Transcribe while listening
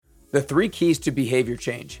The 3 keys to behavior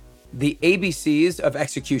change, the ABCs of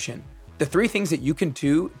execution, the 3 things that you can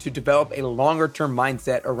do to develop a longer-term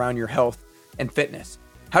mindset around your health and fitness,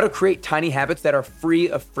 how to create tiny habits that are free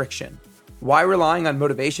of friction, why relying on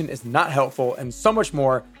motivation is not helpful, and so much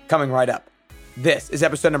more coming right up. This is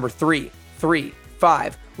episode number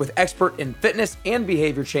 335 with expert in fitness and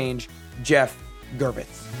behavior change, Jeff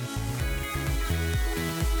Gervitz.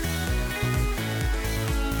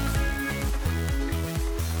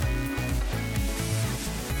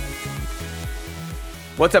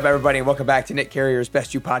 What's up, everybody, and welcome back to Nick Carrier's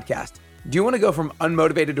Best You podcast. Do you want to go from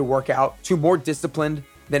unmotivated to work out to more disciplined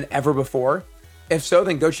than ever before? If so,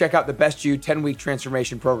 then go check out the Best You 10-week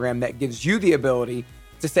transformation program that gives you the ability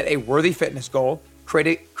to set a worthy fitness goal,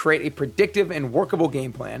 create a predictive and workable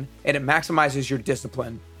game plan, and it maximizes your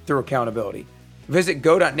discipline through accountability. Visit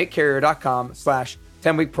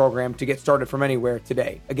go.nickcarrier.com/10-week program to get started from anywhere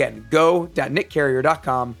today. Again,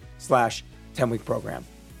 go.nickcarrier.com/10-week program.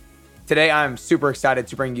 Today, I'm super excited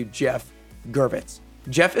to bring you Jeff Gervitz.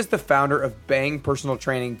 Jeff is the founder of Bang Personal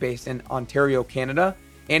Training based in Ontario, Canada,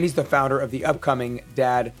 and he's the founder of the upcoming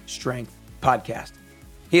Dad Strength podcast.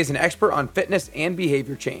 He is an expert on fitness and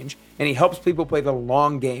behavior change, and he helps people play the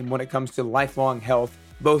long game when it comes to lifelong health,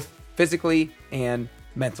 both physically and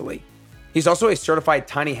mentally. He's also a certified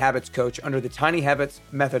Tiny Habits coach under the Tiny Habits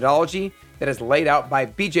methodology that is laid out by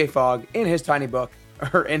BJ Fogg in his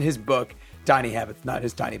book, Tiny Habits, not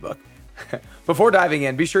his tiny book. Before diving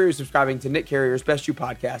in, be sure you're subscribing to Nick Carrier's Best You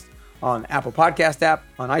podcast on Apple Podcast app,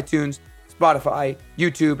 on iTunes, Spotify,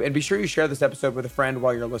 YouTube, and be sure you share this episode with a friend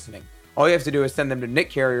while you're listening. All you have to do is send them to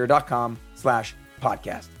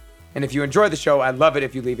nickcarrier.com/podcast. And if you enjoy the show, I'd love it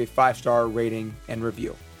if you leave a 5-star rating and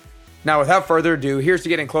review. Now, without further ado, here's to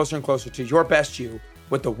getting closer and closer to your best you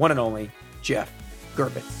with the one and only Jeff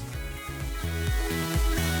Gervitz.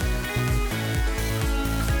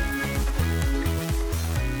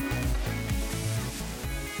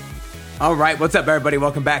 All right, what's up, everybody?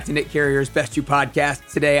 Welcome back to Nick Carrier's Best You podcast.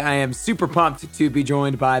 Today, I am super pumped to be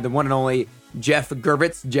joined by the one and only Jeff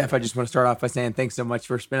Gervitz. Jeff, I just want to start off by saying thanks so much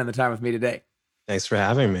for spending the time with me today. Thanks for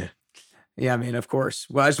having me. Yeah, I mean, of course.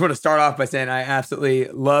 Well, I just want to start off by saying I absolutely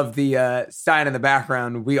love the sign in the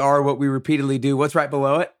background. We are what we repeatedly do. What's right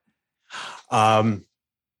below it?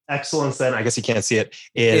 Excellence, then, I guess you can't see it,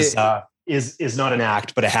 is not an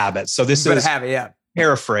act, but a habit. So this is a habit, yeah.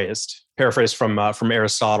 Paraphrased from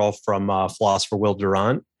Aristotle, from philosopher Will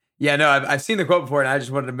Durant. Yeah, no, I've seen the quote before, and I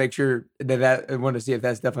just wanted to make sure that I wanted to see if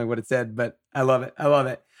that's definitely what it said. But I love it.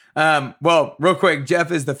 Well, real quick,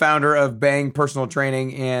 Jeff is the founder of Bang Personal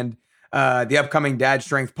Training and the upcoming Dad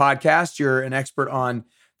Strength podcast. You're an expert on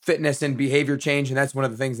fitness and behavior change, and that's one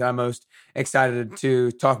of the things that I'm most excited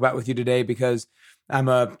to talk about with you today because I'm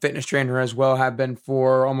a fitness trainer as well, have been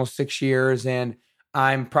for almost 6 years, and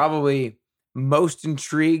I'm probably most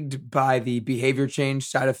intrigued by the behavior change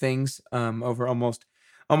side of things over almost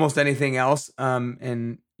anything else.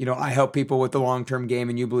 And, you know, I help people with the long-term game,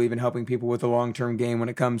 and you believe in helping people with the long-term game when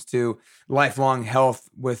it comes to lifelong health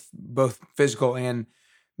with both physical and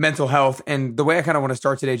mental health. And the way I kind of want to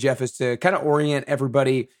start today, Jeff, is to kind of orient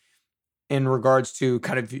everybody in regards to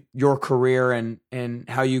kind of your career and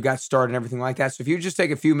how you got started and everything like that. So if you just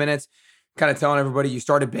take a few minutes kind of telling everybody you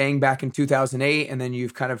started Bang back in 2008, and then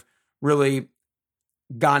you've kind of really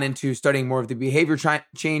gone into studying more of the behavior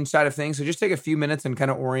change side of things. So just take a few minutes and kind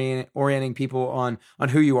of orienting people on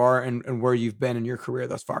who you are and where you've been in your career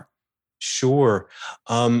thus far. Sure.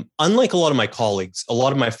 Unlike a lot of my colleagues, a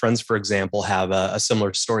lot of my friends, for example, have a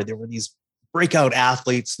similar story. There were these breakout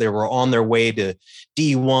athletes. They were on their way to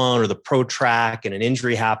D1 or the pro track, and an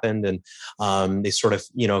injury happened, and they sort of,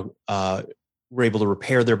 were able to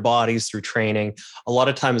repair their bodies through training. A lot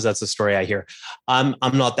of times that's the story I hear. I'm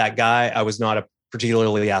not that guy. I was not a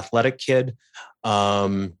particularly athletic kid.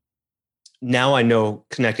 Now I know,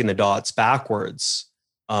 connecting the dots backwards,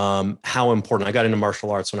 how important. I got into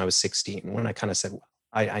martial arts when I was 16, when I kind of said,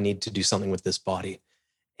 I need to do something with this body.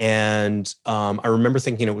 And I remember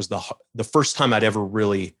thinking it was the first time I'd ever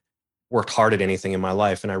really worked hard at anything in my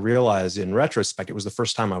life. And I realized in retrospect, it was the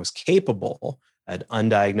first time I was capable at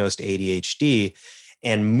undiagnosed ADHD,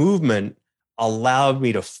 and movement allowed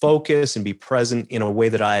me to focus and be present in a way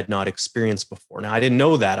that I had not experienced before. Now, I didn't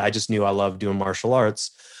know that. I just knew I loved doing martial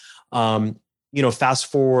arts. Fast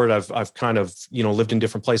forward, I've kind of, lived in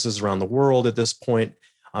different places around the world at this point.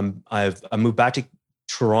 I moved back to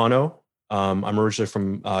Toronto. I'm originally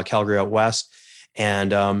from Calgary out west.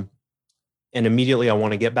 And immediately I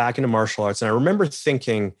want to get back into martial arts. And I remember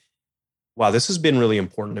thinking, wow, this has been really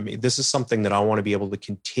important to me. This is something that I want to be able to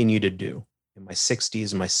continue to do in my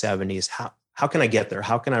 60s and my 70s. How can I get there?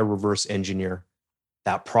 How can I reverse engineer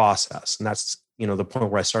that process. And that's, the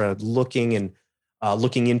point where I started looking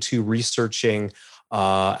into researching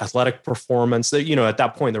athletic performance. That, at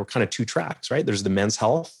that point, there were kind of two tracks, right? There's the men's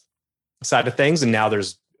health side of things. And now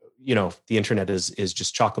there's, the internet is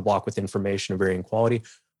just chock-a-block with information of varying quality,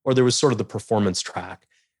 or there was sort of the performance track.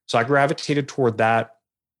 So I gravitated toward that,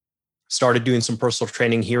 started doing some personal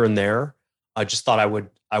training here and there. I just thought I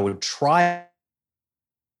would try.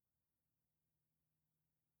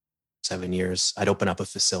 7 years, I'd open up a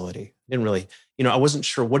facility. Didn't really, I wasn't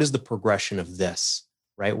sure what is the progression of this,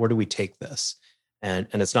 right? Where do we take this? And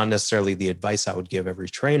it's not necessarily the advice I would give every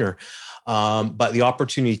trainer, but the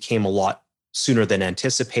opportunity came a lot sooner than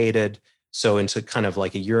anticipated. So into kind of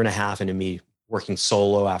like a year and a half into me working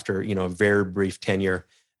solo after, a very brief tenure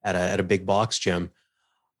at a big box gym,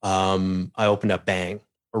 I opened up Bang.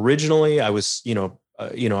 Originally, I was,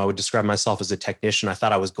 I would describe myself as a technician. I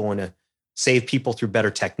thought I was going to save people through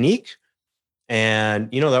better technique. And,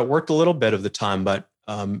 that worked a little bit of the time, but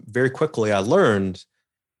very quickly I learned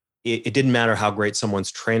it didn't matter how great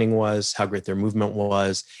someone's training was, how great their movement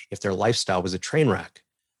was, if their lifestyle was a train wreck.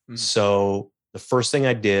 Mm. So the first thing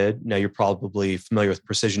I did, now you're probably familiar with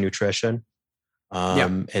Precision Nutrition.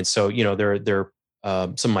 And so, they're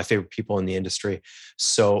some of my favorite people in the industry.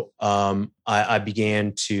 So I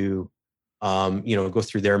began to, go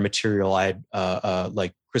through their material. I had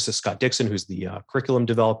like Krista Scott Dixon, who's the curriculum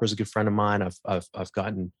developer, is a good friend of mine. I've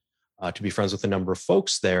gotten to be friends with a number of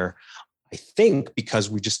folks there. I think because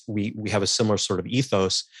we have a similar sort of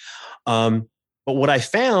ethos. But what I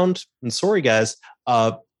found, and sorry guys,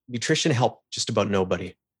 nutrition helped just about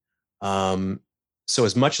nobody. So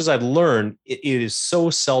as much as I've learned, it is so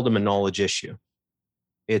seldom a knowledge issue.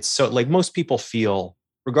 It's so like most people feel,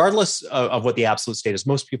 regardless of what the absolute state is,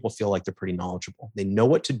 most people feel like they're pretty knowledgeable. They know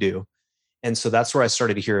what to do. And so that's where I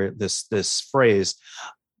started to hear this phrase,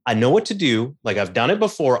 I know what to do. Like I've done it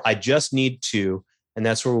before. I just need to. And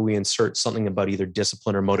that's where we insert something about either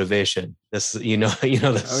discipline or motivation. This,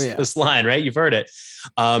 this line, right? You've heard it.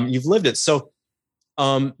 You've lived it. So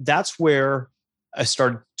that's where I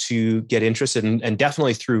started to get interested and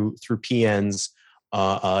definitely through PN's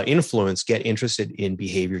influence, get interested in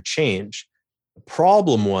behavior change. The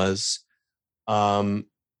problem was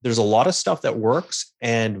there's a lot of stuff that works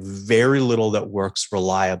and very little that works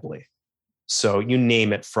reliably. So you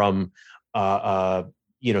name it from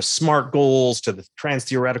SMART goals to the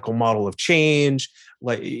trans-theoretical model of change.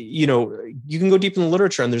 Like, you can go deep in the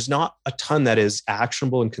literature and there's not a ton that is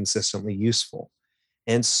actionable and consistently useful.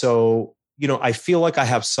 And so, I feel like I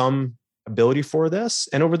have some ability for this.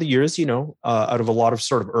 And over the years, out of a lot of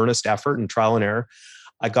sort of earnest effort and trial and error,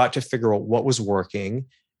 I got to figure out what was working.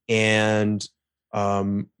 And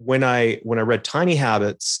when I read Tiny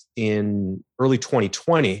Habits in early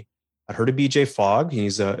 2020, I'd heard of BJ Fogg.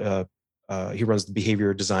 He's he runs the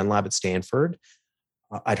behavior design lab at Stanford.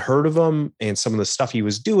 I'd heard of him and some of the stuff he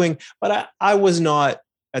was doing, but I was not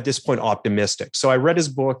at this point optimistic. So I read his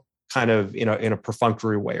book kind of in a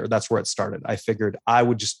perfunctory way, or that's where it started. I figured I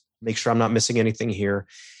would just make sure I'm not missing anything here.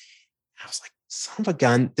 I was like, son of a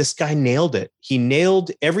gun, this guy nailed it. He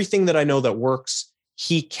nailed everything that I know that works.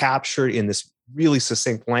 He captured in this really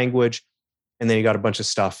succinct language. And then he got a bunch of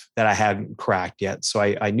stuff that I hadn't cracked yet. So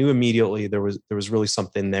I knew immediately there was really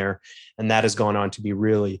something there. And that has gone on to be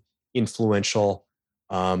really influential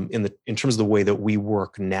in terms of the way that we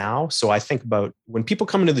work now. So I think about when people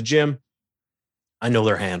come into the gym, I know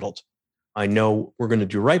they're handled. I know we're going to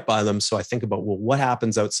do right by them. So I think about, well, what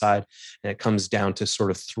happens outside? And it comes down to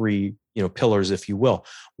sort of three, pillars, if you will.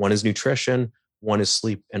 One is nutrition, one is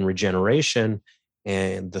sleep and regeneration.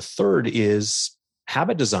 And the third is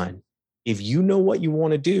habit design. If you know what you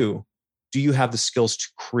want to do you have the skills to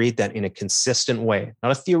create that in a consistent way?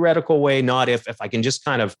 Not a theoretical way, not if I can just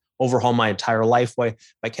kind of overhaul my entire life way,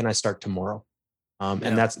 but can I start tomorrow?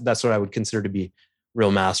 And that's what I would consider to be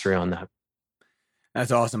real mastery on that.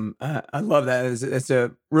 That's awesome. I love that. It's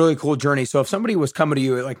a really cool journey. So if somebody was coming to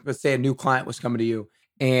you, like let's say a new client was coming to you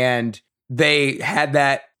and they had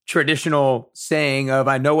that traditional saying of,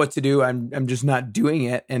 I know what to do, I'm just not doing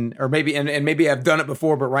it. Or maybe I've done it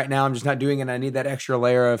before, but right now I'm just not doing it. And I need that extra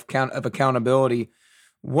layer of accountability.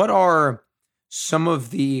 What are some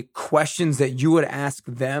of the questions that you would ask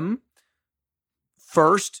them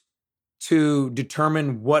first to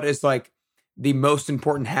determine what is like the most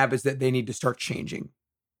important habits that they need to start changing?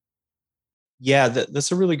 Yeah,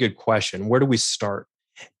 that's a really good question. Where do we start?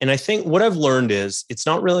 And I think what I've learned is it's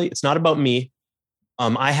not about me.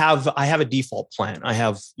 I have a default plan. I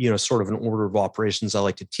have, sort of an order of operations I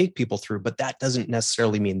like to take people through, but that doesn't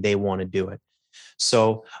necessarily mean they want to do it.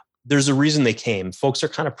 So there's a reason they came. Folks are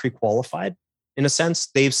kind of pre-qualified in a sense.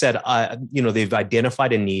 They've said, they've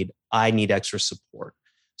identified a need. I need extra support.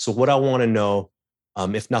 So what I want to know,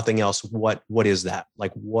 if nothing else, what is that?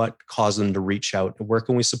 Like, what caused them to reach out? Where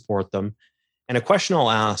can we support them? And a question I'll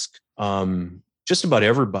ask just about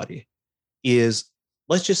everybody is,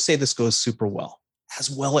 let's just say this goes super well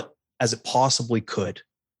as it possibly could,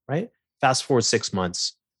 right? Fast forward 6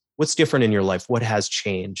 months. What's different in your life? What has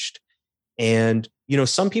changed? And,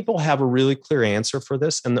 some people have a really clear answer for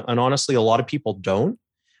this. And honestly, a lot of people don't.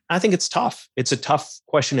 I think it's tough. It's a tough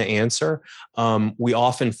question to answer. We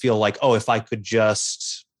often feel like, oh, if I could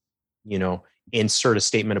just, insert a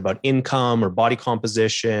statement about income or body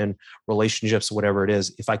composition, relationships, whatever it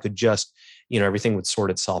is, if I could just, everything would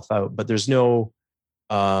sort itself out. But there's no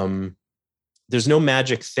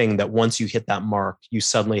magic thing that once you hit that mark, you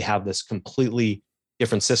suddenly have this completely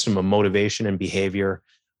different system of motivation and behavior.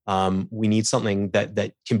 We need something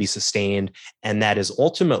that can be sustained and that is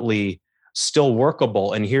ultimately still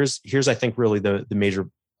workable. And here's I think really the major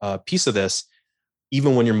piece of this,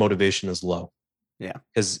 even when your motivation is low. Yeah.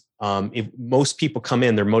 Because if most people come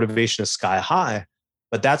in, their motivation is sky high,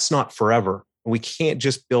 but that's not forever. We can't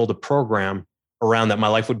just build a program around that. My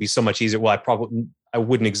life would be so much easier. Well, I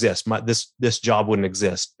wouldn't exist. This job wouldn't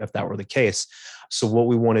exist if that were the case. So what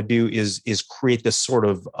we want to do is create this sort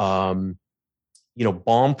of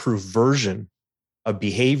bomb-proof version of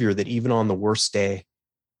behavior that even on the worst day,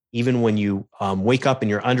 even when you wake up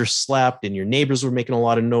and you're underslept and your neighbors were making a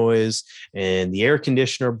lot of noise and the air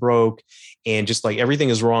conditioner broke and just like everything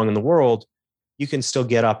is wrong in the world, you can still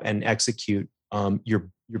get up and execute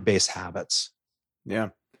your base habits. Yeah,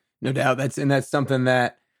 no doubt. That's something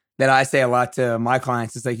that I say a lot to my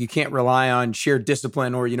clients. It's like, you can't rely on sheer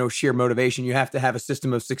discipline or, sheer motivation. You have to have a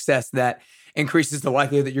system of success that increases the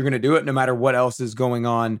likelihood that you're going to do it no matter what else is going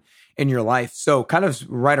on in your life. So kind of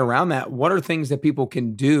right around that, what are things that people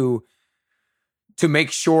can do to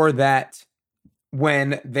make sure that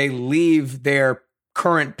when they leave their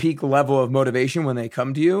current peak level of motivation, when they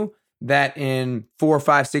come to you, that in 4,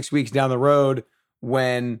 5, 6 weeks down the road,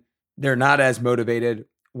 when they're not as motivated,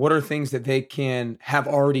 what are things that they can have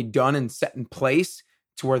already done and set in place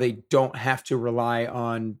to where they don't have to rely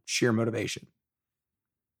on sheer motivation?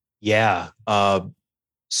 Yeah.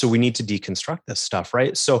 So we need to deconstruct this stuff,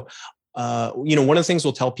 right? So, one of the things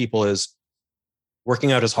we'll tell people is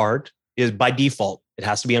working out is hard. Is by default, it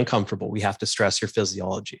has to be uncomfortable. We have to stress your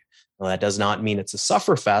physiology. Well, that does not mean it's a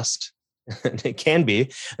suffer fest. It can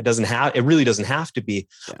be. It really doesn't have to be,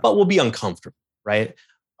 but we'll be uncomfortable, right?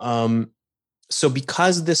 So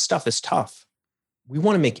because this stuff is tough, we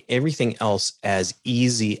want to make everything else as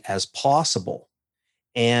easy as possible.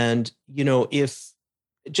 And, if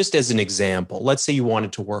just as an example, let's say you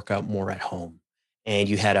wanted to work out more at home and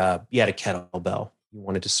you had a kettlebell you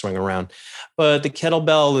wanted to swing around, but the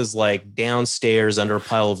kettlebell is like downstairs under a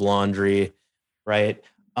pile of laundry, right?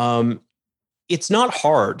 It's not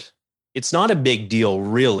hard. It's not a big deal,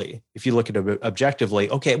 really, if you look at it objectively.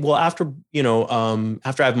 Okay, well, after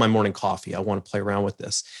I have my morning coffee, I want to play around with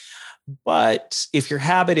this. But if your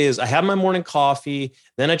habit is, I have my morning coffee,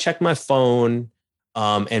 then I check my phone,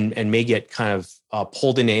 and may get kind of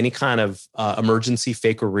pulled into any kind of emergency,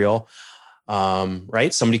 fake or real,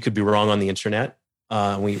 right? Somebody could be wrong on the internet.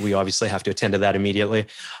 We obviously have to attend to that immediately.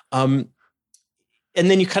 And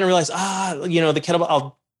then you kind of realize, the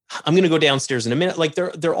kettlebell, I'm going to go downstairs in a minute. Like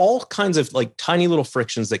there are all kinds of like tiny little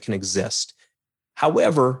frictions that can exist.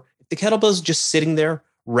 However, if the kettlebell is just sitting there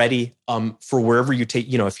ready for wherever you take,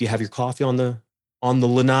 if you have your coffee on the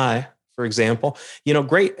lanai, for example,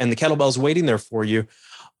 great. And the kettlebell's waiting there for you.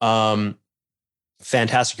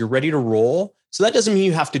 Fantastic. You're ready to roll. So that doesn't mean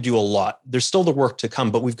you have to do a lot. There's still the work to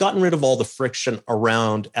come, but we've gotten rid of all the friction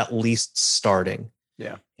around at least starting.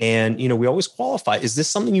 Yeah. And, we always qualify. Is this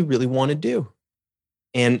something you really want to do?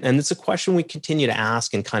 And it's a question we continue to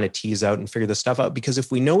ask and kind of tease out and figure this stuff out, because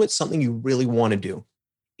if we know it's something you really want to do,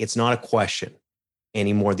 it's not a question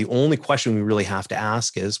anymore. The only question we really have to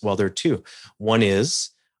ask is, well, there are two. One is,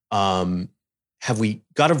 have we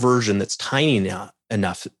got a version that's tiny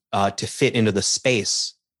enough to fit into the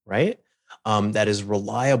space, right? That is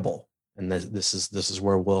reliable. And this is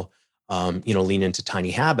where we'll, lean into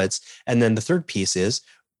tiny habits. And then the third piece is,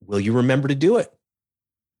 will you remember to do it?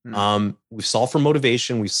 We've solved for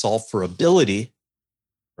motivation. We've solved for ability,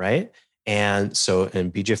 right? And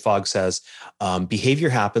BJ Fogg says, behavior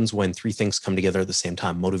happens when three things come together at the same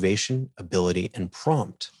time: motivation, ability, and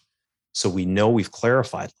prompt. So we know we've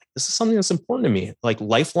clarified, like, this is something that's important to me, like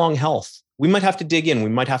lifelong health. We might have to dig in. We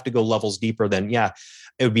might have to go levels deeper than, it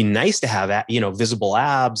would be nice to have, visible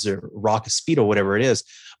abs or rock a speedo, whatever it is.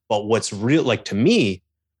 But what's real, like to me,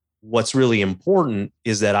 What's really important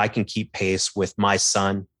is that I can keep pace with my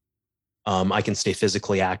son. I can stay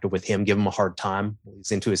physically active with him, give him a hard time when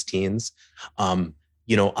he's into his teens.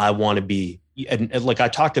 I want to be, and like I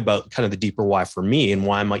talked about kind of the deeper why for me and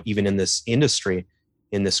why I'm even in this industry,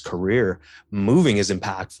 in this career, moving is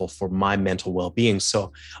impactful for my mental well-being.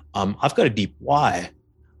 So I've got a deep why.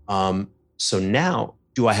 So now,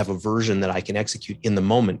 do I have a version that I can execute in the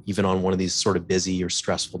moment, even on one of these sort of busy or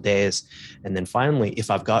stressful days? And then finally,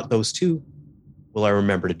 if I've got those two, will I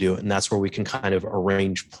remember to do it? And that's where we can kind of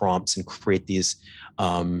arrange prompts and create these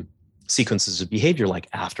sequences of behavior. Like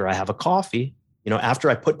after I have a coffee, after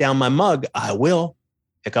I put down my mug, I will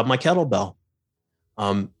pick up my kettlebell.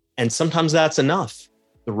 And sometimes that's enough.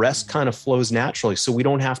 The rest kind of flows naturally. So we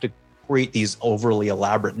don't have to create these overly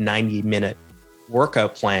elaborate 90-minute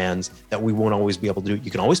workout plans that we won't always be able to do.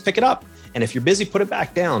 You can always pick it up. And if you're busy, put it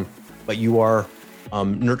back down. But you are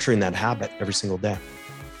nurturing that habit every single day.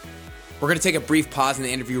 We're going to take a brief pause in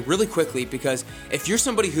the interview really quickly, because if you're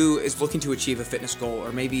somebody who is looking to achieve a fitness goal,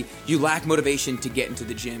 or maybe you lack motivation to get into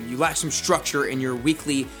the gym, you lack some structure in your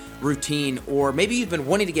weekly routine, or maybe you've been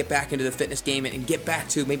wanting to get back into the fitness game and get back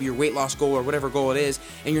to maybe your weight loss goal or whatever goal it is,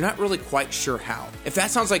 and you're not really quite sure how. If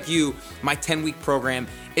that sounds like you, my 10-week program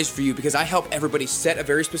is for you, because I help everybody set a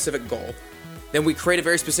very specific goal. Then we create a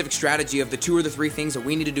very specific strategy of the 2 or the 3 things that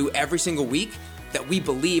we need to do every single week that we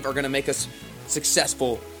believe are going to make us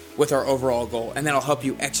successful with our overall goal. And then I'll help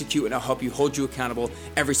you execute, and I'll help you hold you accountable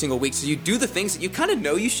every single week. So you do the things that you kind of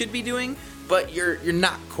know you should be doing, but you're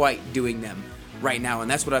not quite doing them right now.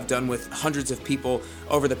 And that's what I've done with hundreds of people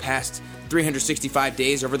over the past 365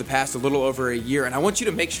 days, over the past a little over a year. And I want you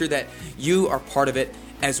to make sure that you are part of it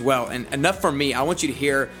as well. And enough from me, I want you to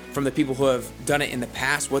hear from the people who have done it in the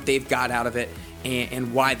past, what they've got out of it,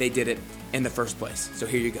 and why they did it in the first place. So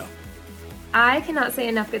here you go. I cannot say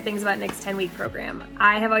enough good things about Nick's 10-week program.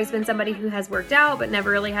 I have always been somebody who has worked out but never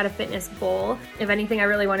really had a fitness goal. If anything I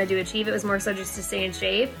really wanted to achieve, it was more so just to stay in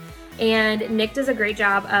shape. And Nick does a great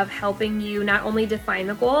job of helping you not only define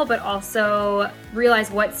the goal, but also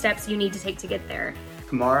realize what steps you need to take to get there.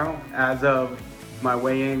 Tomorrow, as of my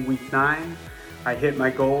weigh-in week 9, I hit my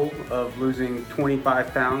goal of losing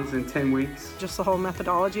 25 pounds in 10 weeks. Just the whole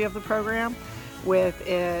methodology of the program, with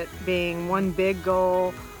it being one big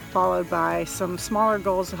goal, followed by some smaller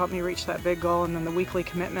goals to help me reach that big goal, and then the weekly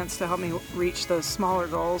commitments to help me reach those smaller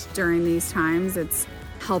goals. During these times, it's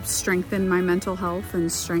helped strengthen my mental health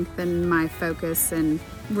and strengthen my focus, and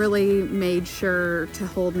really made sure to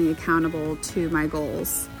hold me accountable to my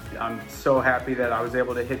goals. I'm so happy that I was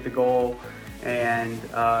able to hit the goal, and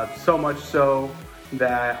so much so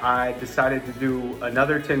that I decided to do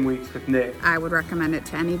another 10 weeks with Nick. I would recommend it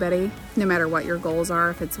to anybody, no matter what your goals are,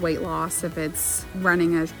 if it's weight loss, if it's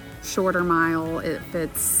running a shorter mile, if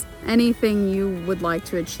it's anything you would like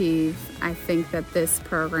to achieve. I think that this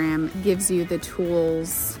program gives you the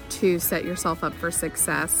tools to set yourself up for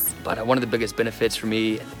success. But one of the biggest benefits for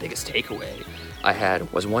me, and the biggest takeaway I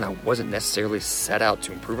had, was one I wasn't necessarily set out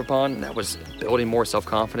to improve upon, and that was building more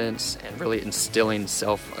self-confidence and really instilling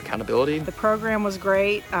self-accountability. The program was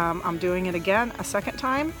great. I'm doing it again a second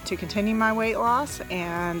time to continue my weight loss,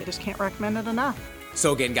 and I just can't recommend it enough.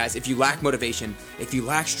 So again, guys, if you lack motivation, if you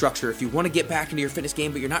lack structure, if you want to get back into your fitness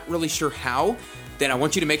game, but you're not really sure how, then I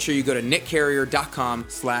want you to make sure you go to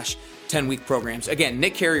nickcarrier.com/10-week programs. Again,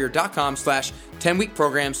 nickcarrier.com/10-week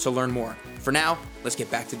programs to learn more. For now, let's get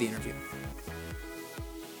back to the interview.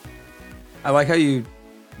 I like how you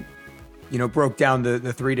broke down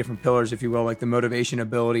the 3 different pillars, if you will, like the motivation,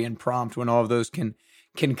 ability, and prompt, when all of those can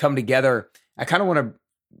come together. I kind of want to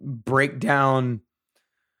break down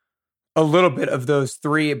a little bit of those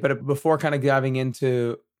 3, but before kind of diving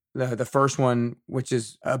into the first one, which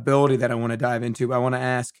is ability, that I want to dive into, I want to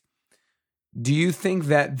ask, do you think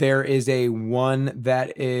that there is a one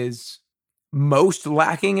that is most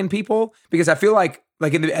lacking in people? Because I feel like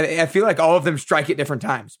I feel like all of them strike at different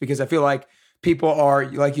times, because I feel like people are,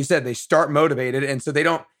 like you said, they start motivated, and so they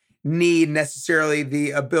don't need necessarily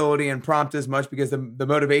the ability and prompt as much, because the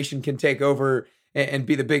motivation can take over and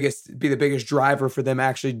be the biggest driver for them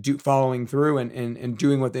actually following through and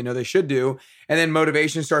doing what they know they should do. And then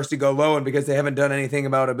motivation starts to go low, and because they haven't done anything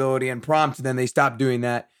about ability and prompt, then they stop doing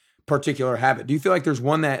that particular habit. Do you feel like there's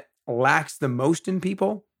one that lacks the most in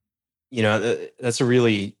people? That's a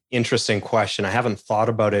really interesting question. I haven't thought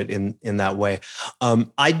about it in that way.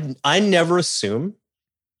 I never assume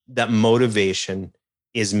that motivation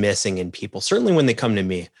is missing in people, certainly when they come to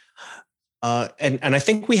me. And I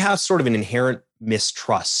think we have sort of an inherent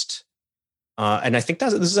mistrust. And I think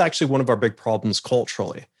this is actually one of our big problems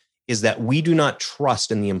culturally, is that we do not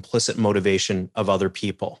trust in the implicit motivation of other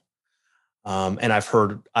people. And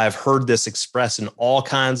I've heard this expressed in all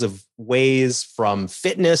kinds of ways, from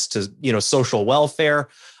fitness to, social welfare.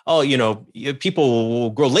 Oh, people will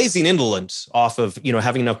grow lazy and indolent off of,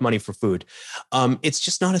 having enough money for food. It's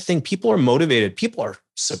just not a thing. People are motivated. People are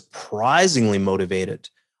surprisingly motivated,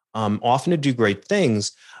 often to do great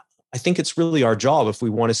things. I think it's really our job, if we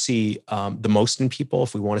want to see the most in people,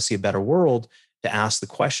 if we want to see a better world, to ask the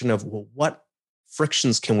question of, well, what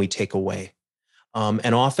frictions can we take away?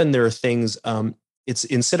 And often there are things, it's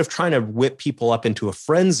instead of trying to whip people up into a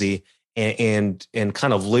frenzy and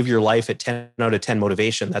kind of live your life at 10 out of 10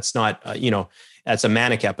 motivation. That's not, that's a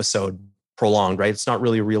manic episode prolonged, right? It's not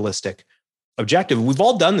really a realistic objective. We've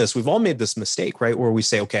all done this. We've all made this mistake, right? Where we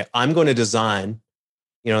say, okay, I'm going to design,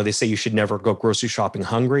 they say you should never go grocery shopping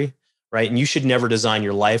hungry, right? And you should never design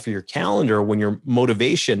your life or your calendar when your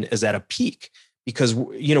motivation is at a peak. Because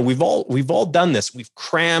we've all done this. We've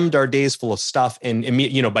crammed our days full of stuff, and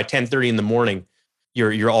by 10:30 in the morning,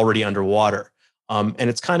 you're already underwater, and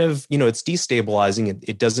it's kind of it's destabilizing.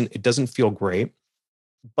 It doesn't feel great.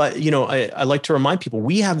 But I like to remind people,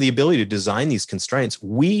 we have the ability to design these constraints.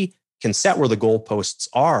 We can set where the goalposts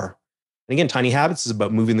are. And again, Tiny Habits is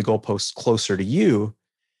about moving the goalposts closer to you.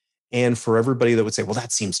 And for everybody that would say, well,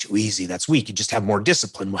 that seems too easy, that's weak, you just have more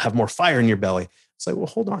discipline, we'll have more fire in your belly. It's like, well,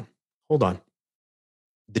 hold on.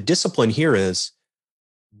 The discipline here is,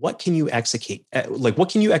 what can you execute? What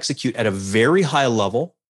can you execute at a very high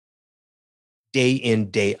level, day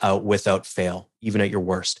in, day out, without fail, even at your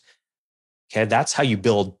worst? Okay, that's how you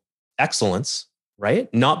build excellence, right?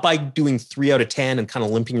 Not by doing 3 out of 10 and kind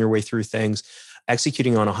of limping your way through things,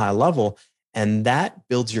 executing on a high level. And that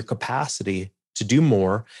builds your capacity to do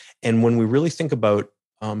more. And when we really think about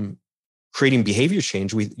creating behavior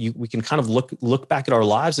change, we can kind of look back at our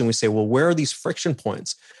lives and we say, well, where are these friction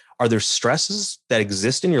points? Are there stresses that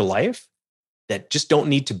exist in your life that just don't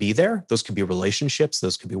need to be there? Those could be relationships.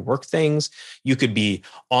 Those could be work things. You could be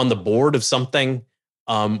on the board of something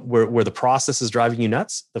where the process is driving you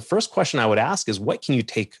nuts. The first question I would ask is, what can you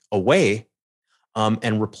take away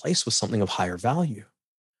and replace with something of higher value?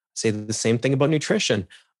 Say the same thing about nutrition.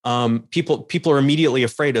 People are immediately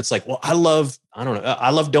afraid. It's like, well, I love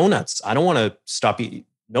donuts. I don't want to stop eating.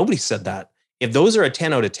 Nobody said that. If those are a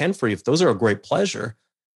 10 out of 10 for you, if those are a great pleasure,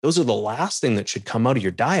 those are the last thing that should come out of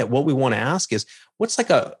your diet. What we want to ask is, what's like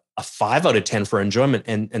a 5 out of 10 for enjoyment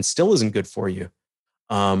and still isn't good for you?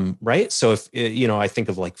 Right. So if, I think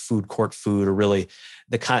of like food court food, or really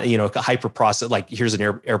the kind of, hyper processed, like here's an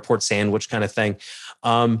airport sandwich kind of thing.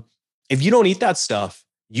 If you don't eat that stuff,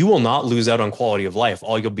 you will not lose out on quality of life.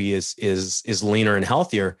 All you'll be is leaner and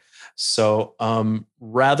healthier. So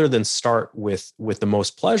rather than start with the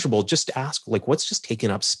most pleasurable, just ask, like, what's just taking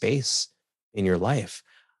up space in your life?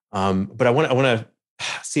 But I want to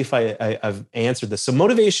see if I've answered this. So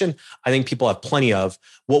motivation, I think people have plenty of.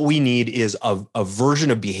 What we need is a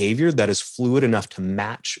version of behavior that is fluid enough to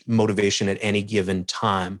match motivation at any given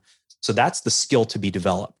time. So that's the skill to be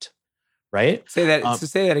developed, right? Say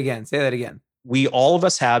that again. We, all of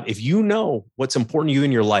us have, if you know what's important to you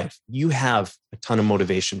in your life, you have a ton of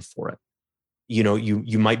motivation for it.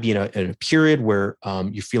 You might be in a period where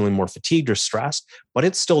you're feeling more fatigued or stressed, but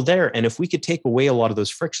it's still there. And if we could take away a lot of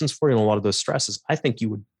those frictions for you and a lot of those stresses, I think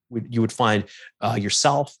you would find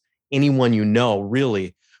yourself, anyone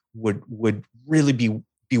really would really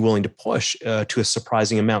be willing to push to a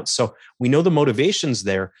surprising amount. So we know the motivation's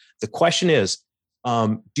there. The question is,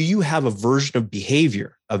 do you have a version of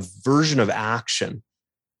behavior, a version of action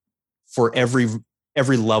for every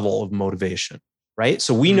level of motivation, right?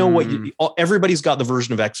 So we know everybody's got the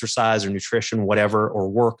version of exercise or nutrition, whatever, or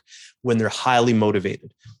work when they're highly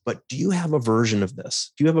motivated. But do you have a version of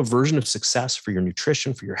this? Do you have a version of success for your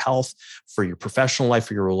nutrition, for your health, for your professional life,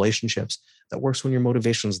 for your relationships that works when your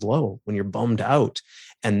motivation is low, when you're bummed out?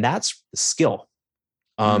 And that's the skill.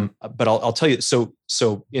 But I'll tell you, so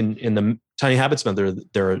in the Tiny Habits method,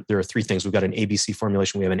 there are 3 things. We've got an ABC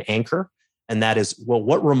formulation. We have an anchor, and that is, well,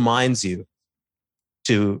 what reminds you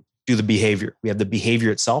to do the behavior? We have the behavior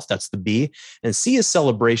itself. That's the B. And C is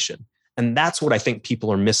celebration. And that's what I think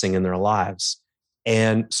people are missing in their lives.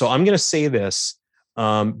 And so I'm going to say this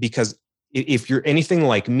because if you're anything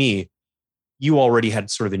like me, you already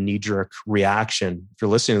had sort of a knee-jerk reaction, if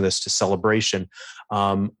you're listening to this, to celebration.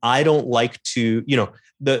 I don't like to,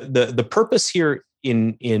 the purpose here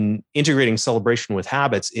in integrating celebration with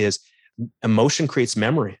habits is emotion creates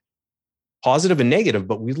memory, positive and negative,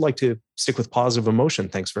 but we'd like to stick with positive emotion.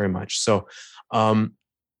 Thanks very much. So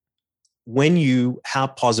when you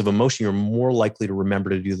have positive emotion, you're more likely to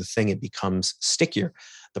remember to do the thing. It becomes stickier.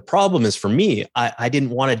 The problem is, for me, I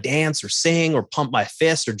didn't want to dance or sing or pump my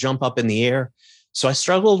fist or jump up in the air. So I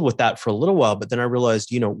struggled with that for a little while, but then I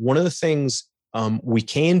realized, one of the things we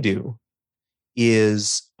can do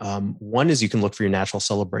is one is you can look for your natural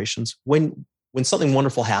celebrations. When something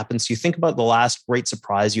wonderful happens, you think about the last great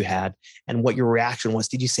surprise you had and what your reaction was.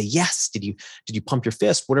 Did you say yes? Did you pump your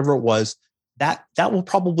fist? Whatever it was, that will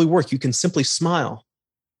probably work. You can simply smile,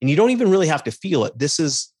 and you don't even really have to feel it. This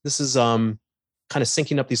is kind of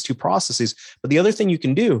syncing up these two processes. But the other thing you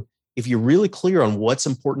can do, if you're really clear on what's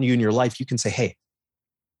important to you in your life, you can say, hey,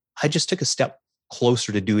 I just took a step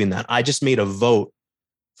closer to doing that. I just made a vote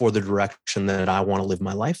for the direction that I want to live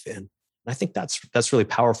my life in. And I think that's really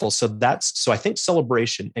powerful. So I think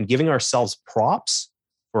celebration and giving ourselves props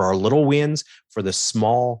for our little wins, for the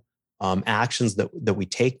small actions that we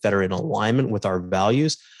take that are in alignment with our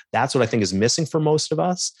values. That's what I think is missing for most of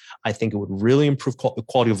us. I think it would really improve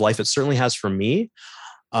quality of life. It certainly has for me.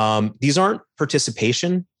 These aren't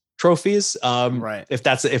participation trophies. Right. If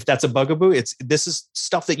that's a bugaboo, this is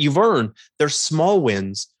stuff that you've earned. They're small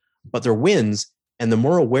wins, but they're wins. And the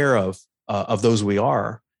more aware of those we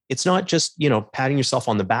are, it's not just, patting yourself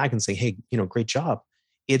on the back and saying, hey, great job.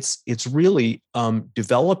 It's really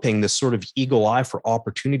developing this sort of eagle eye for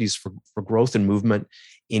opportunities for growth and movement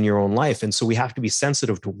in your own life. And so we have to be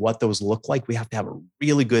sensitive to what those look like. We have to have a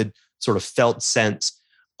really good sort of felt sense.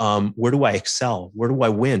 Where do I excel? Where do I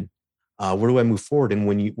win? Where do I move forward? And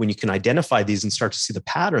when you can identify these and start to see the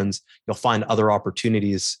patterns, you'll find other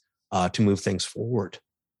opportunities to move things forward.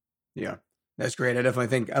 Yeah, that's great. I definitely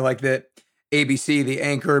think I like that ABC, the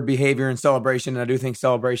anchor, behavior, and celebration. And I do think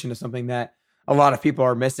celebration is something that a lot of people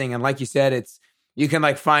are missing. And like you said, you can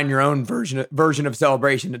like find your own version of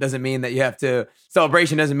celebration. It doesn't mean that you have to.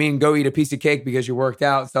 Celebration doesn't mean go eat a piece of cake because you worked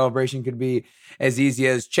out. Celebration could be as easy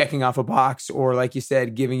as checking off a box, or like you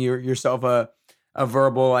said, giving yourself a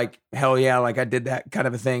verbal like hell yeah, like I did that kind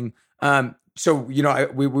of a thing. So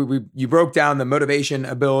you broke down the motivation,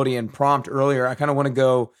 ability, and prompt earlier. I kind of want to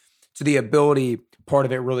go to the ability part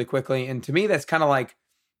of it really quickly. And to me, that's kind of like,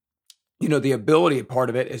 the ability part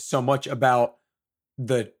of it is so much about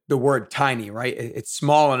the word tiny, right? It's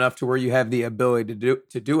small enough to where you have the ability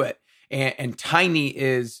to do it. And tiny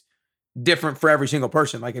is different for every single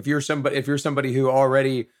person. Like if you're somebody who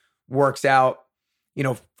already works out,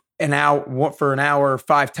 for an hour,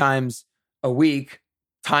 5 times a week,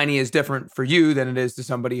 tiny is different for you than it is to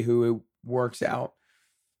somebody who works out,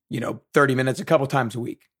 30 minutes a couple times a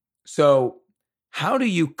week. So how do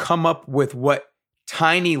you come up with what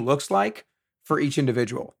tiny looks like for each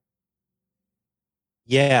individual?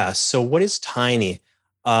 Yeah. So what is tiny?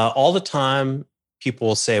 All the time people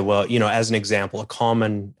will say, well, as an example, a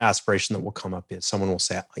common aspiration that will come up is someone will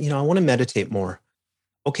say, I want to meditate more.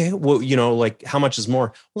 Okay. Well, like how much is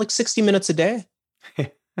more? Well, like 60 minutes a day.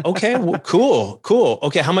 Okay. Well, cool.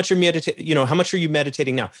 Okay. How much are you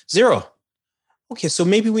meditating now? 0. Okay. So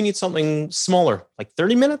maybe we need something smaller, like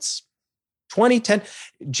 30 minutes, 20, 10.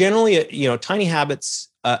 Generally, tiny habits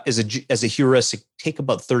as a heuristic take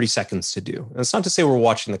about 30 seconds to do. And it's not to say we're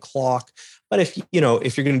watching the clock, but if you're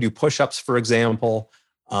going to do push-ups, for example,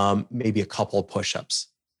 maybe a couple of push-ups.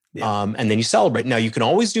 Yeah. And then you celebrate. Now you can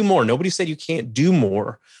always do more. Nobody said you can't do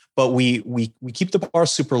more, but we keep the bar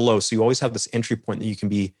super low. So you always have this entry point that you can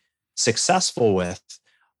be successful with.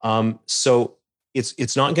 So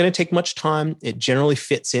it's not going to take much time. It generally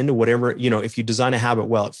fits into whatever, if you design a habit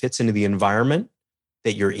well, it fits into the environment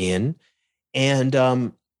that you're in. And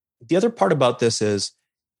the other part about this is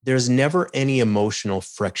there's never any emotional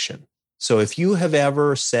friction. So if you have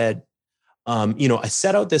ever said, I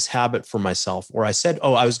set out this habit for myself, or I said,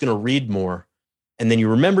 I was going to read more. And then you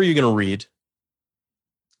remember you're going to read,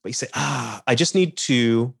 but you say, I just need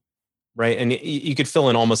to, right? And you could fill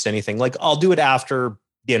in almost anything. Like I'll do it after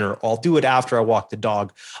dinner. I'll do it after I walk the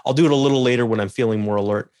dog. I'll do it a little later when I'm feeling more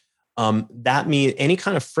alert. That means any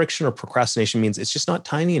kind of friction or procrastination means it's just not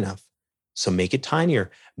tiny enough. So make it tinier.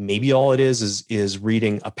 Maybe all it is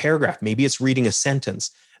reading a paragraph. Maybe it's reading a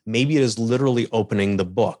sentence. Maybe it is literally opening the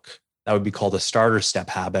book. That would be called a starter step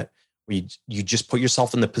habit, where you just put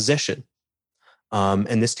yourself in the position.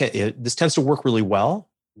 And this tends to work really well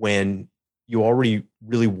when you already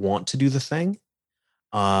really want to do the thing.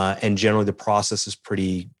 And generally the process is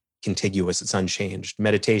pretty contiguous. It's unchanged.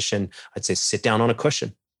 Meditation, I'd say sit down on a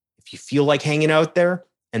cushion. If you feel like hanging out there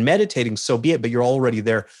and meditating, so be it, but you're already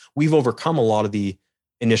there. We've overcome a lot of the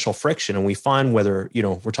initial friction. And we find whether,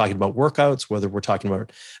 we're talking about workouts, whether we're talking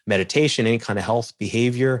about meditation, any kind of health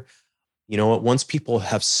behavior, once people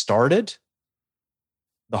have started,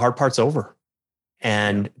 the hard part's over.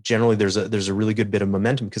 And generally there's a really good bit of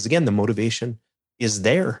momentum because again, the motivation is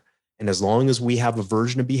there. And as long as we have a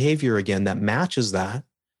version of behavior again that matches that,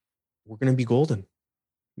 we're going to be golden.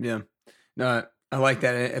 Yeah. No, I like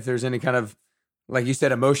that. If there's any kind of, like you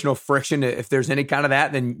said, emotional friction, if there's any kind of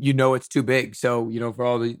that, then you know it's too big. So, for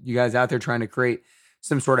all you guys out there trying to create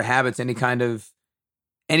some sort of habits,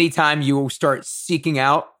 anytime you start seeking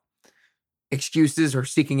out excuses or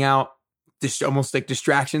seeking out just almost like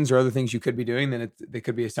distractions or other things you could be doing, then it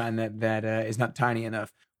could be a sign that is not tiny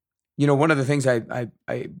enough. One of the things I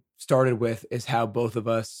started with is how both of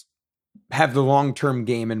us have the long-term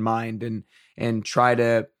game in mind and try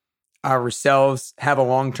to ourselves have a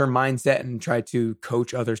long-term mindset and try to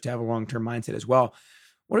coach others to have a long-term mindset as well.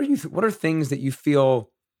 What are things that you feel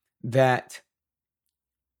that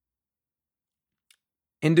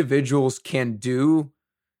individuals can do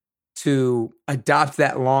to adopt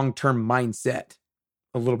that long-term mindset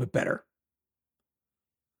a little bit better?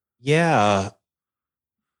 Yeah.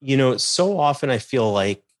 So often I feel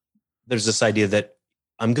like there's this idea that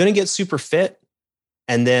I'm going to get super fit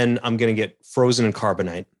and then I'm going to get frozen in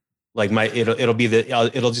carbonite. Like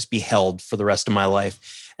it'll just be held for the rest of my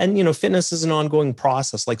life. And, fitness is an ongoing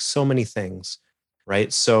process, like so many things,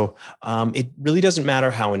 right? So it really doesn't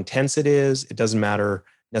matter how intense it is. It doesn't matter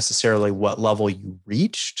necessarily what level you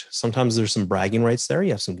reached. Sometimes there's some bragging rights there.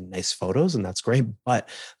 You have some nice photos and that's great. But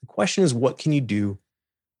the question is, what can you do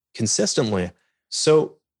consistently?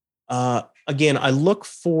 So again, I look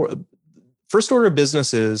for first order of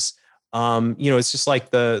business is, it's just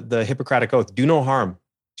like the Hippocratic Oath, do no harm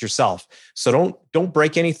to yourself. So don't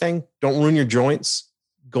break anything. Don't ruin your joints.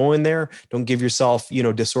 Go in there. Don't give yourself,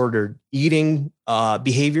 disordered eating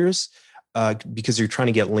behaviors because you're trying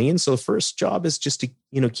to get lean. So the first job is just to,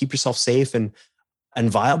 keep yourself safe and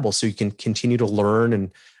viable so you can continue to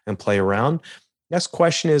learn and play around. Next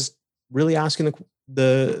question is really asking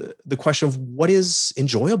the question of what is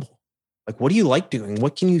enjoyable? Like, what do you like doing?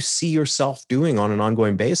 What can you see yourself doing on an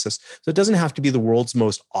ongoing basis? So it doesn't have to be the world's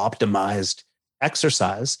most optimized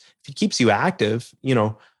exercise. If it keeps you active,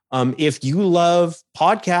 if you love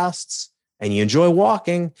podcasts and you enjoy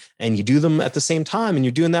walking and you do them at the same time and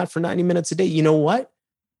you're doing that for 90 minutes a day, you know what?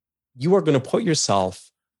 You are going to put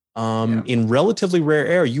yourself in relatively rare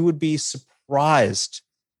air. You would be surprised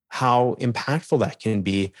how impactful that can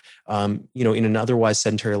be, in an otherwise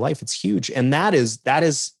sedentary life. It's huge. And that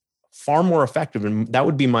is far more effective. And that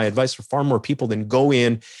would be my advice for far more people than go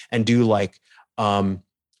in and do like,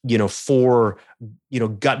 4,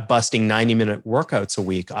 gut busting 90-minute workouts a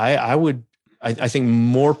week. I think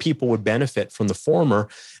more people would benefit from the former.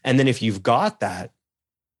 And then if you've got that,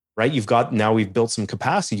 right, now we've built some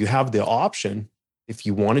capacity, you have the option. If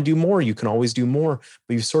you want to do more, you can always do more,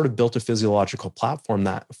 but you've sort of built a physiological platform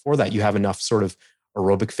for that you have enough sort of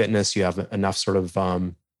aerobic fitness, you have enough sort of,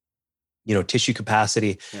 tissue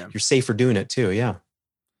capacity. Yeah. You're safe for doing it too. Yeah.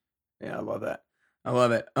 Yeah. I love that.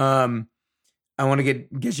 I want to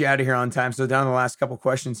get you out of here on time. So down to the last couple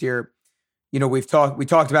questions here, we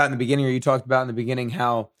talked about in the beginning, or you talked about in the beginning,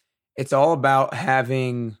 how it's all about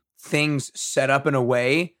having things set up in a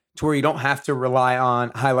way to where you don't have to rely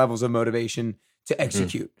on high levels of motivation to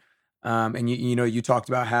execute. And you talked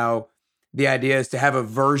about how the idea is to have a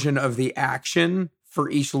version of the action for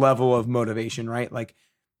each level of motivation, right? Like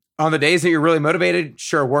on the days that you're really motivated,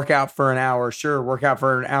 sure, work out for an hour, sure, work out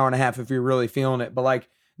for an hour and a half if you're really feeling it. But like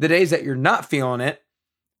the days that you're not feeling it,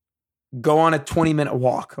 go on a 20-minute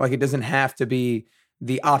walk. Like it doesn't have to be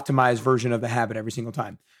the optimized version of the habit every single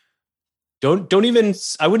time. I wouldn't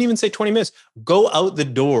even say 20 minutes. Go out the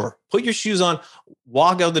door, put your shoes on,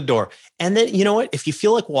 walk out the door. And then, you know what? If you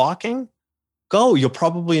feel like walking, go, you'll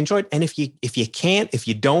probably enjoy it. And if you can't, if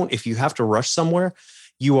you have to rush somewhere,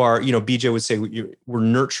 you are, BJ would say we're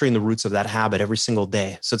nurturing the roots of that habit every single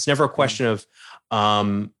day. So it's never a question of,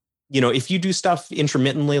 if you do stuff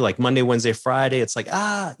intermittently, like Monday, Wednesday, Friday, it's like,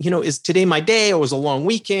 is today my day? Or was a long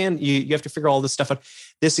weekend? You have to figure all this stuff out.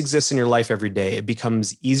 This exists in your life every day. It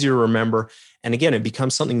becomes easier to remember. And again, it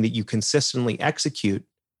becomes something that you consistently execute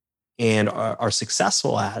and are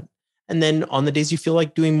successful at. And then on the days you feel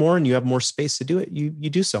like doing more and you have more space to do it, you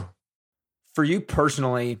do so. For you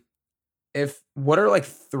personally, what are like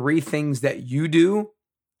 3 things that you do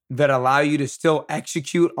that allow you to still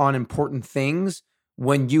execute on important things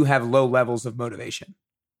when you have low levels of motivation?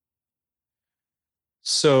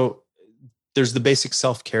 So there's the basic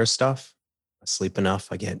self-care stuff. I sleep enough.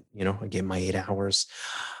 I get my 8 hours.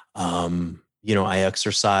 I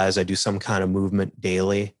exercise. I do some kind of movement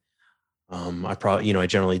daily. I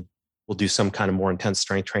generally will do some kind of more intense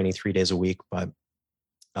strength training 3 days a week, but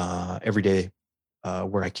every day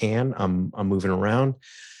where I can, I'm moving around.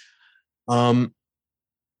 And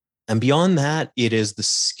beyond that, it is the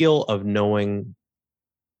skill of knowing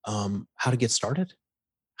how to get started,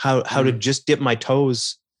 how to just dip my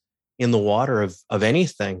toes in the water of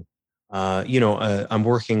anything. I'm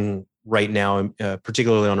working right now,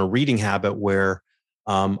 particularly on a reading habit where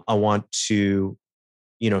I want to,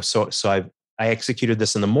 I executed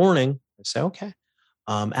this in the morning. I say, okay.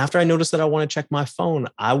 After I notice that I want to check my phone,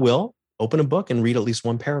 I will open a book and read at least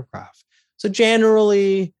one paragraph. So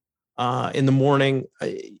generally, in the morning,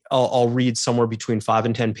 I'll read somewhere between 5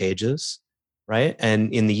 and 10 pages, right?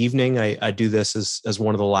 And in the evening, I do this as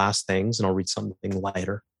one of the last things, and I'll read something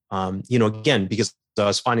lighter. Again, because I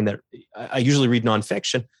was finding that I usually read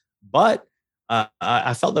nonfiction, but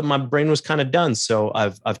I felt that my brain was kind of done. So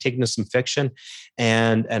I've taken to some fiction,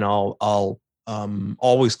 and I'll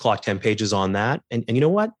always clock 10 pages on that. And you know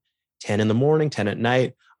what? 10 in the morning, 10 at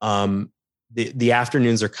night. The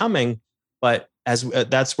afternoons are coming, but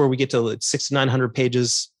that's where we get to 600 to 900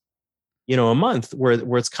 pages, a month,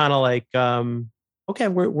 where it's kind of like, okay,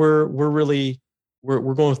 we're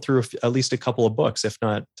going through at least a couple of books, if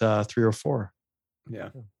not 3 or 4. Yeah,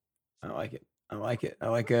 I like it. I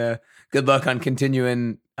like good luck on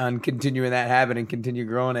continuing that habit and continue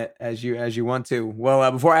growing it as you want to. Well,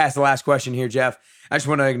 before I ask the last question here, Jeff, I just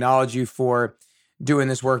want to acknowledge you for doing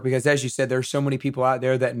this work, because as you said, there's so many people out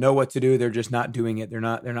there that know what to do. They're just not doing it. They're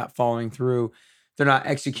not following through. They're not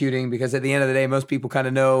executing, because at the end of the day, most people kind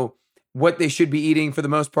of know what they should be eating for the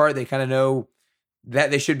most part. They kind of know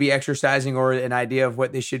that they should be exercising, or an idea of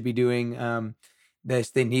what they should be doing.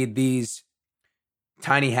 They need these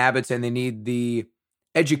tiny habits, and they need the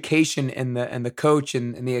education and the coach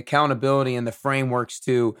and the accountability and the frameworks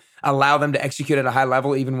to allow them to execute at a high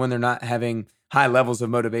level, even when they're not having high levels of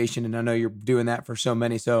motivation. And I know you're doing that for so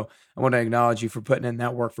many. So I want to acknowledge you for putting in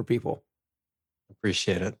that work for people.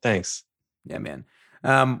 Appreciate it. Thanks. Yeah, man.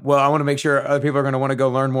 Well, I want to make sure other people are going to want to go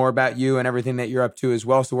learn more about you and everything that you're up to as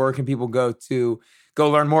well. So where can people go to go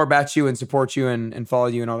learn more about you and support you and follow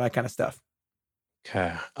you and all that kind of stuff?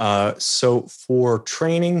 Okay. So for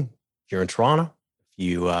training, if you're in Toronto,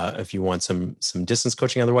 if you want some distance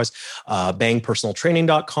coaching, otherwise,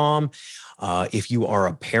 bangpersonaltraining.com. If you are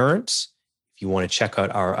a parent, if you want to check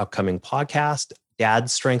out our upcoming podcast,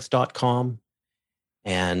 dadstrength.com.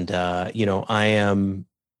 And,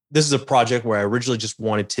 this is a project where I originally just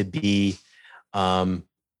wanted to be a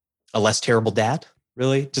less terrible dad,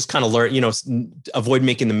 really. Just kind of learn, avoid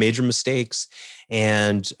making the major mistakes,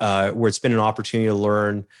 and where it's been an opportunity to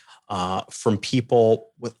learn from people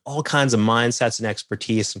with all kinds of mindsets and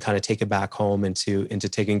expertise, and kind of take it back home into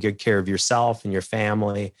taking good care of yourself and your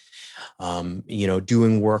family,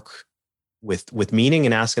 doing work with meaning,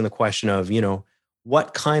 and asking the question of,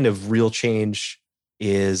 what kind of real change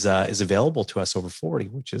is available to us over 40,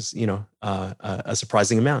 which is, a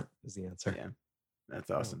surprising amount is the answer. Yeah, that's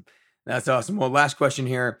awesome. That's awesome. Well, last question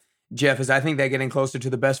here, Jeff, is I think that getting closer to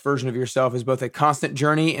the best version of yourself is both a constant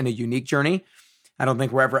journey and a unique journey. I don't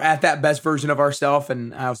think we're ever at that best version of ourselves.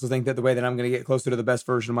 And I also think that the way that I'm going to get closer to the best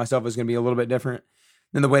version of myself is going to be a little bit different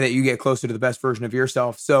than the way that you get closer to the best version of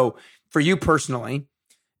yourself. So for you personally,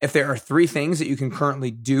 if there are 3 things that you can currently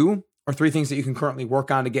do, or 3 things that you can currently work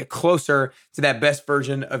on to get closer to that best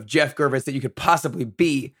version of Jeff Gervitz that you could possibly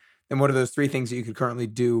be, then what are those 3 things that you could currently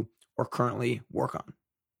do or currently work on?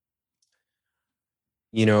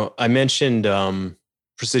 I mentioned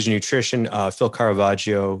Precision Nutrition. Phil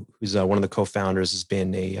Caravaggio, who's one of the co-founders, has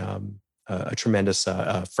been a tremendous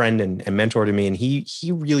friend and mentor to me. And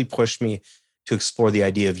he really pushed me to explore the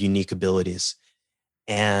idea of unique abilities.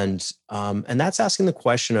 And that's asking the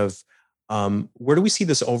question of, where do we see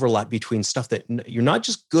this overlap between stuff that you're not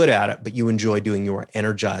just good at it, but you enjoy doing, you are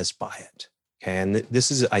energized by it. Okay. And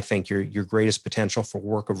this is, I think, your greatest potential for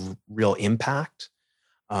work of real impact.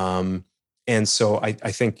 And so I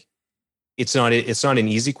think it's not an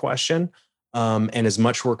easy question. And as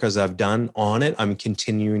much work as I've done on it, I'm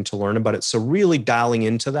continuing to learn about it. So really dialing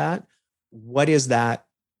into that, what is that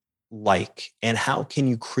like? And how can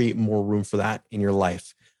you create more room for that in your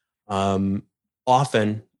life?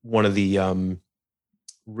 Often one of the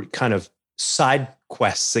kind of side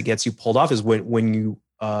quests that gets you pulled off is when you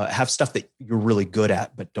have stuff that you're really good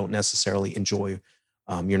at, but don't necessarily enjoy.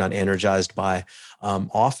 You're not energized by.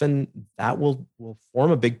 Often that will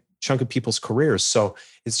form a big chunk of people's careers. So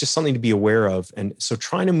it's just something to be aware of. And so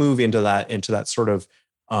trying to move into that sort of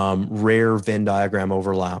rare Venn diagram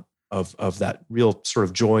overlap of that real sort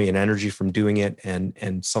of joy and energy from doing it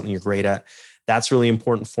and something you're great at. That's really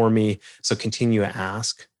important for me. So continue to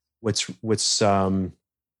ask what's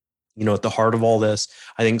at the heart of all this.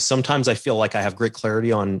 I think sometimes I feel like I have great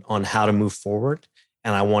clarity on how to move forward.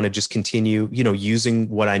 And I want to just continue, using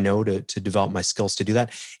what I know to develop my skills to do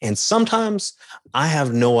that. And sometimes I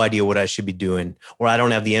have no idea what I should be doing, or I don't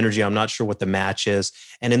have the energy. I'm not sure what the match is.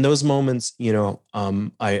 And in those moments,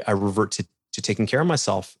 I revert taking care of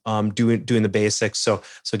myself, doing the basics. So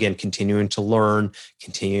again, continuing to learn,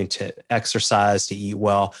 continuing to exercise, to eat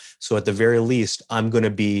well. So at the very least, I'm going to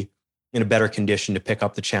be in a better condition to pick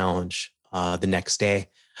up the challenge the next day.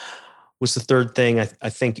 What's the third thing? I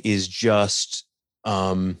think is just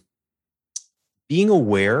being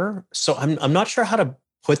aware. So I'm not sure how to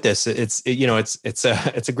put this. It's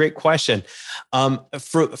a great question.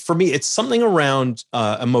 For me, it's something around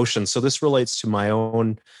emotion. So this relates to my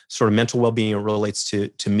own sort of mental well-being. It relates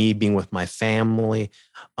to me being with my family.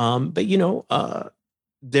 But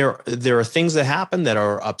there are things that happen that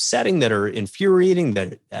are upsetting, that are infuriating,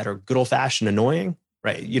 that are good old-fashioned annoying,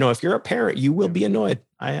 right? If you're a parent, you will be annoyed.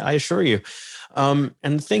 I assure you. And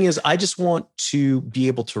the thing is, I just want to be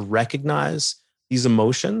able to recognize these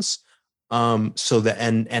emotions, so that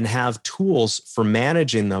and have tools for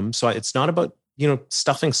managing them. So it's not about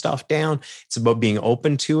stuffing stuff down. It's about being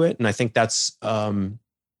open to it. And I think that's I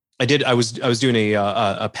was doing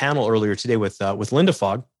a panel earlier today with Linda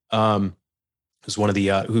Fogg, who's one of the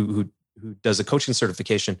who does a coaching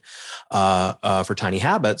certification for Tiny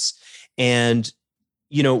Habits, and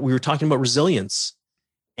we were talking about resilience.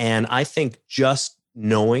 And I think just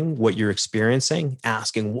knowing what you're experiencing,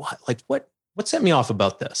 asking what set me off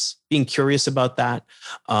about this, being curious about that,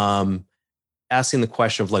 asking the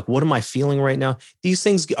question of what am I feeling right now? These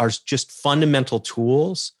things are just fundamental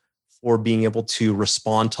tools for being able to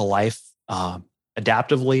respond to life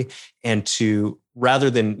adaptively, and to, rather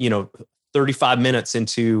than 35 minutes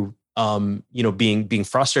into being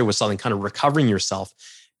frustrated with something, kind of recovering yourself,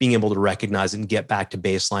 being able to recognize it and get back to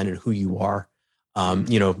baseline and who you are,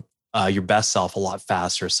 your best self a lot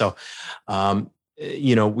faster. So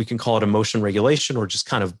we can call it emotion regulation, or just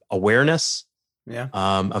kind of awareness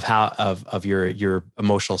of your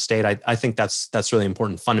emotional state. I think that's really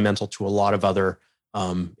important, fundamental to a lot of other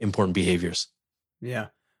important behaviors. Yeah.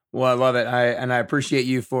 Well, I love it. I appreciate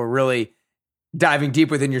you for really diving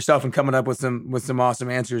deep within yourself and coming up with some awesome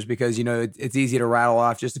answers, because it's easy to rattle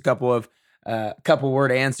off just a couple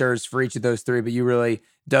word answers for each of those three, but you really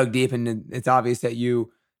dug deep, and it's obvious that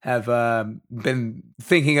you have been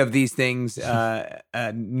thinking of these things,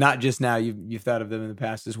 not just now. You've thought of them in the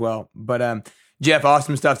past as well. But Jeff,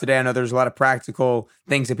 awesome stuff today. I know there's a lot of practical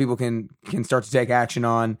things that people can start to take action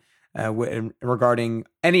on regarding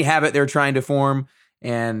any habit they're trying to form,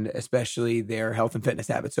 and especially their health and fitness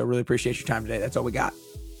habits. So really appreciate your time today. That's all we got.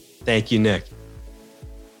 Thank you, Nick.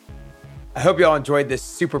 I hope you all enjoyed this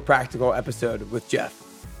super practical episode with Jeff.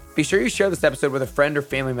 Be sure you share this episode with a friend or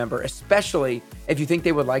family member, especially if you think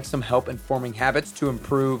they would like some help in forming habits to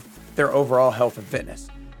improve their overall health and fitness.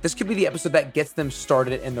 This could be the episode that gets them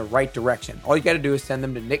started in the right direction. All you got to do is send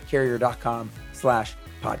them to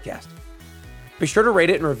nickcarrier.com/podcast. Be sure to rate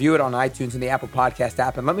it and review it on iTunes and the Apple Podcast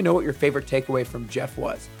app, and let me know what your favorite takeaway from Jeff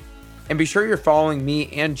was. And be sure you're following me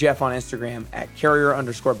and Jeff on Instagram at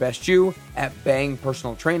carrier_bestyou, at Bang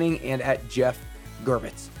Personal Training, and at Jeff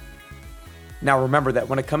Gervitz. Now remember that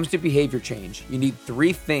when it comes to behavior change, you need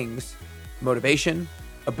three things: motivation,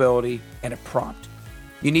 ability, and a prompt.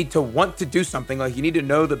 You need to want to do something, you need to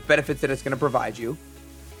know the benefits that it's going to provide you.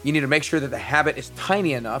 You need to make sure that the habit is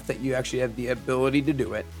tiny enough that you actually have the ability to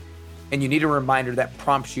do it. And you need a reminder that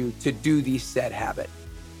prompts you to do the said habit.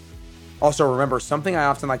 Also remember, something I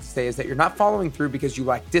often like to say is that you're not following through because you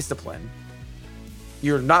lack discipline.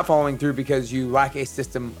 You're not following through because you lack a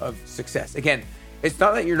system of success. Again, it's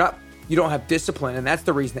not that you don't have discipline, and that's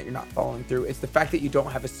the reason that you're not following through. It's the fact that you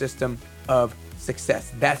don't have a system of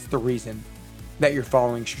success. That's the reason that you're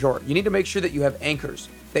falling short. You need to make sure that you have anchors,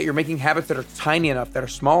 that you're making habits that are tiny enough, that are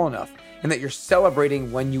small enough, and that you're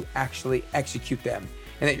celebrating when you actually execute them,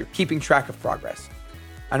 and that you're keeping track of progress.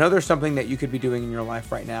 I know there's something that you could be doing in your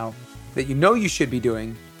life right now that you know you should be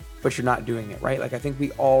doing, but you're not doing it, right? I think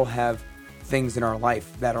we all have things in our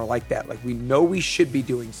life that are like that. We know we should be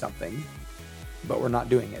doing something, but we're not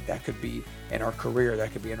doing it. That could be in our career,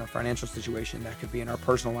 that could be in our financial situation, that could be in our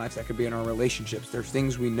personal lives, that could be in our relationships. There's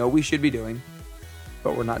things we know we should be doing,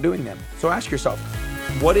 but we're not doing them. So ask yourself,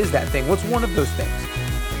 what is that thing? What's one of those things?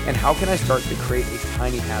 And how can I start to create a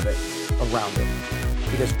tiny habit around it?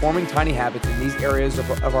 Because forming tiny habits in these areas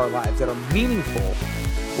of our lives that are meaningful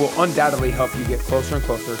will undoubtedly help you get closer and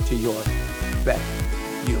closer to your better.